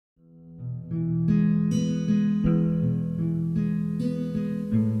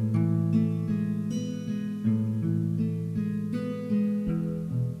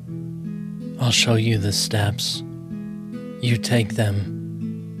I'll show you the steps. You take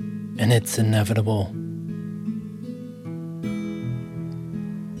them, and it's inevitable.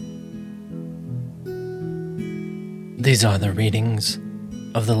 These are the readings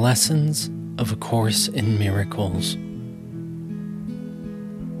of the lessons of A Course in Miracles.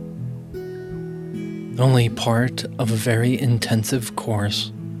 Only part of a very intensive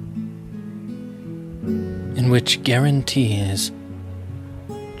course in which guarantees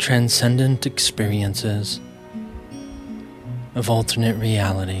transcendent experiences of alternate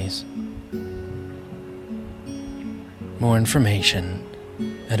realities. More information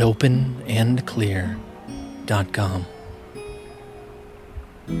at openandclear.com.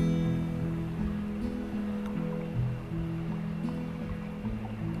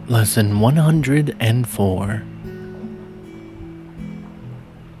 Lesson 104.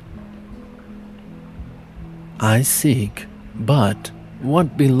 I seek but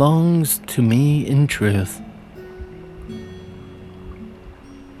what belongs to me in truth.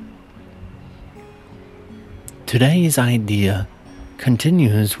 Today's idea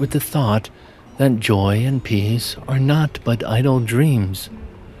continues with the thought that joy and peace are not but idle dreams.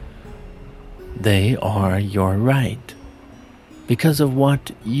 They are your right, because of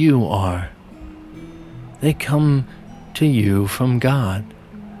what you are. They come to you from God,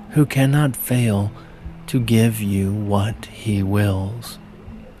 who cannot fail to give you what He wills.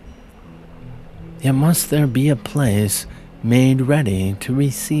 Yet must there be a place made ready to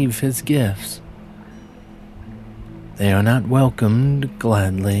receive His gifts. They are not welcomed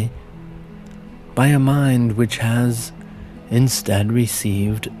gladly by a mind which has instead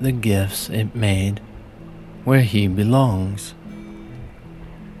received the gifts it made where He belongs,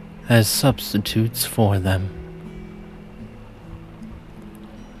 as substitutes for them.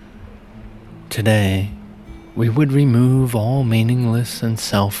 Today, we would remove all meaningless and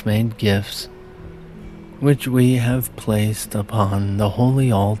self-made gifts which we have placed upon the holy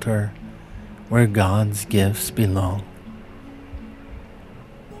altar where God's gifts belong.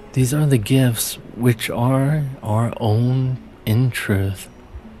 These are the gifts which are our own in truth.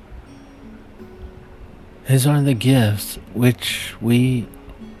 These are the gifts which we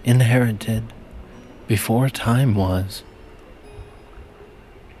inherited before time was,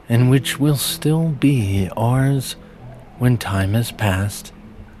 and which will still be ours when time has passed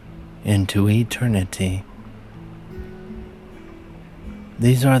into eternity.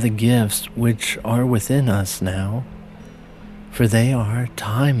 These are the gifts which are within us now, for they are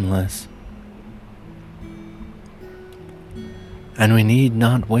timeless, and we need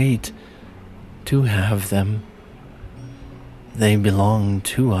not wait to have them. They belong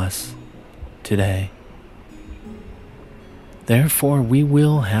to us today. Therefore we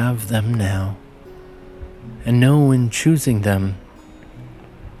will have them now, and know in choosing them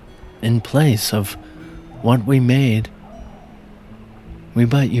in place of what we made, we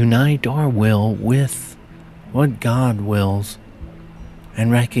but unite our will with what God wills,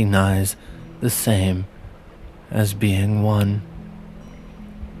 and recognize the same as being one.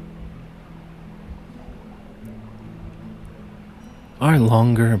 Our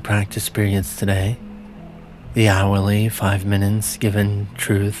longer practice periods today, the hourly 5 minutes given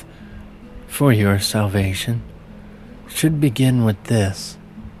truth for your salvation, should begin with this.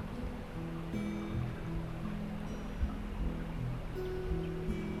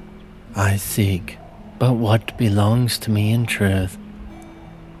 I seek but what belongs to me in truth,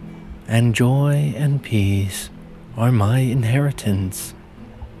 and joy and peace are my inheritance.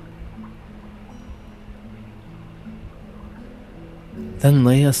 Then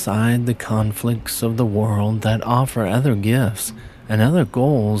lay aside the conflicts of the world that offer other gifts and other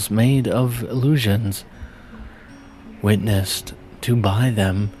goals made of illusions, witnessed to by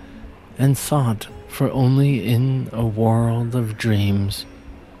them and sought for only in a world of dreams.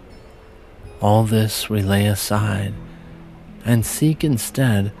 All this we lay aside and seek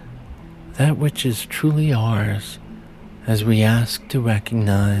instead that which is truly ours, as we ask to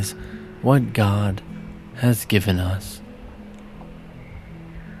recognize what God has given us.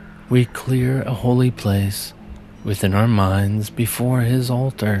 We clear a holy place within our minds before His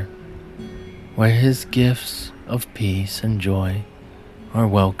altar, where His gifts of peace and joy are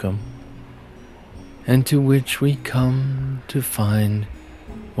welcome, and to which we come to find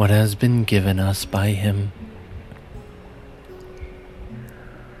what has been given us by Him.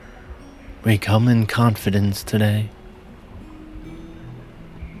 We come in confidence today,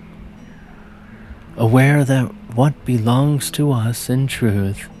 aware that what belongs to us in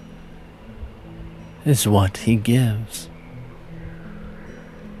truth is what He gives.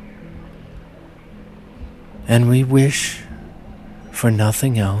 And we wish for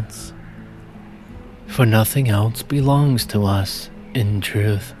nothing else for nothing else belongs to us in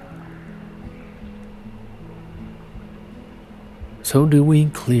truth. So do we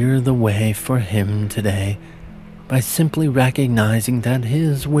clear the way for Him today by simply recognizing that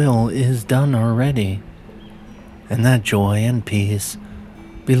His will is done already, and that joy and peace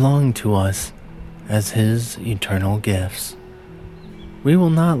belong to us as His eternal gifts. We will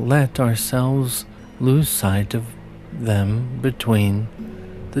not let ourselves lose sight of them between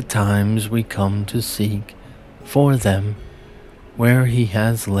the times we come to seek for them where He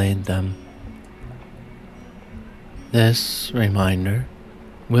has laid them. This reminder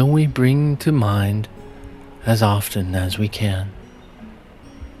will we bring to mind as often as we can.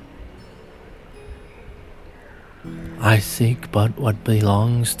 I seek but what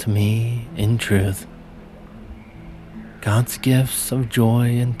belongs to me in truth. God's gifts of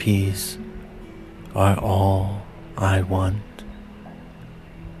joy and peace are all I want.